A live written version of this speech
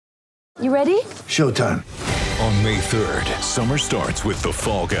You ready? Showtime. On May 3rd, summer starts with The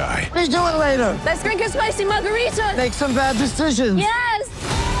Fall Guy. Let's do it later. Let's drink a spicy margarita. Make some bad decisions. Yes.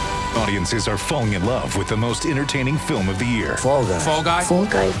 Audiences are falling in love with the most entertaining film of the year. Fall Guy. Fall Guy? Fall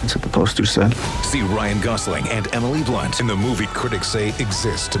Guy. That's what the poster said. See Ryan Gosling and Emily Blunt in the movie critics say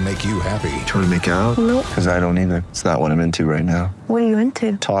exists to make you happy. Trying to make it out? Nope. Because I don't either. It's not what I'm into right now. What are you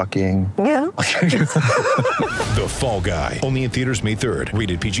into? Talking. Yeah. The Fall Guy. Only in theaters May 3rd.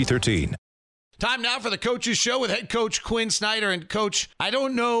 Rated PG-13. Time now for the Coach's Show with head coach Quinn Snyder. And Coach, I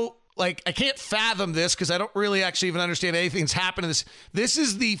don't know, I can't fathom this because I don't really actually even understand anything that's happened in this. This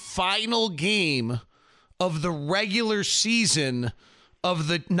is the final game of the regular season of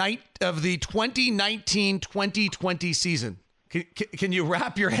the 2019-2020 season. Can you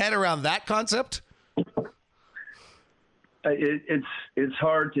wrap your head around that concept? It's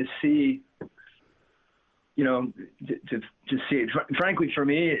hard to see, to see it. Frankly, for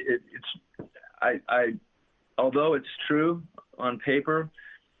me, although it's true on paper,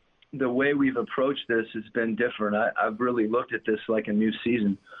 the way we've approached this has been different. I've really looked at this like a new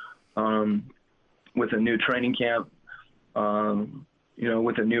season, with a new training camp,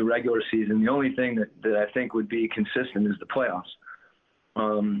 with a new regular season. The only thing that I think would be consistent is the playoffs.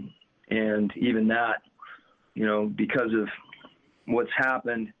 And even that, because of what's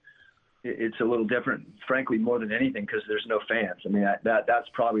happened, it's a little different, frankly, more than anything, because there's no fans. I mean, that's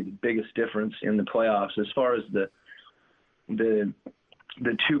probably the biggest difference in the playoffs. As far as the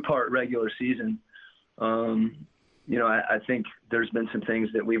two-part regular season, I think there's been some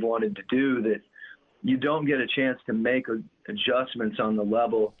things that we've wanted to do that you don't get a chance to make adjustments on the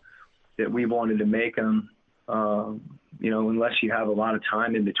level that we wanted to make them, unless you have a lot of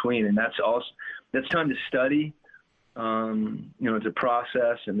time in between. And that's time to study. It's a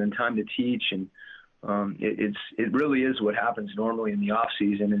process, and then time to teach. And it really is what happens normally in the off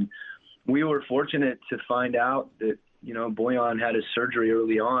season. And we were fortunate to find out that, Bojan had his surgery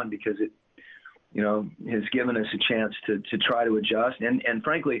early on, because it, has given us a chance to try to adjust. And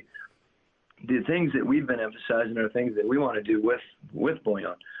frankly, the things that we've been emphasizing are things that we want to do with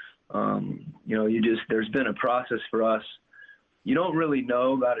Bojan. There's been a process for us. You don't really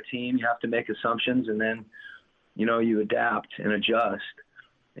know about a team. You have to make assumptions, and then, you adapt and adjust.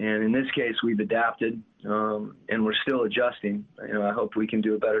 And in this case, we've adapted, and we're still adjusting. I hope we can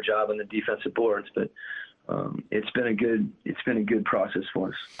do a better job on the defensive boards, but it's been a good process for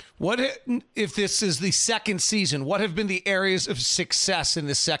us. What if this is the second season? What have been the areas of success in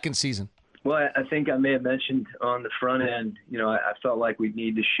this second season? Well, I think I may have mentioned on the front end, I felt like we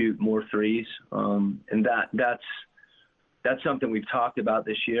need to shoot more threes, and that's something we've talked about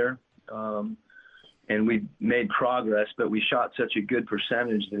this year, and we've made progress, but we shot such a good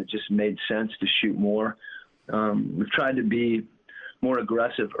percentage that it just made sense to shoot more. We've tried to be more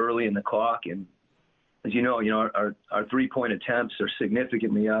aggressive early in the clock, and as you know, our three-point attempts are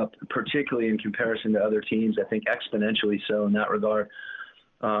significantly up, particularly in comparison to other teams. I think exponentially so in that regard.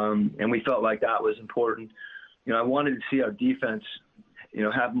 And we felt like that was important. I wanted to see our defense,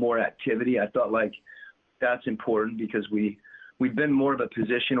 have more activity. I felt like that's important because we've been more of a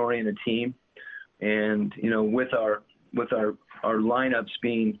position-oriented team, and with our lineups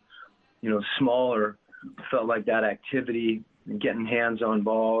being smaller, felt like that activity and getting hands on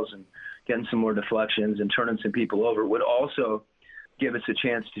balls and getting some more deflections and turning some people over would also give us a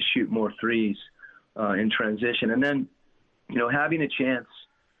chance to shoot more threes in transition. And then, having a chance,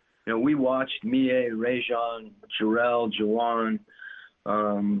 we watched Mie, Rajon, Jarrell, Juwan,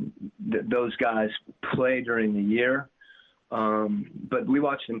 those guys play during the year. But we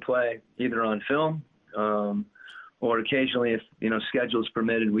watched them play either on film or occasionally, if, schedules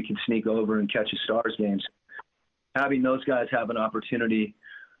permitted, we could sneak over and catch a Stars games. Having those guys have an opportunity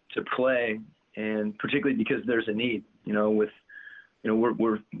to play, and particularly because there's a need, we're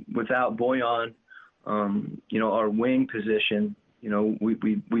without Bojan, our wing position,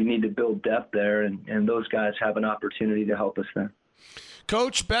 we need to build depth there, and those guys have an opportunity to help us there.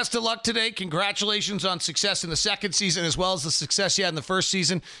 Coach, best of luck today. Congratulations on success in the second season as well as the success you had in the first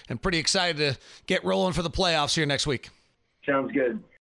season, and pretty excited to get rolling for the playoffs here next week. Sounds good.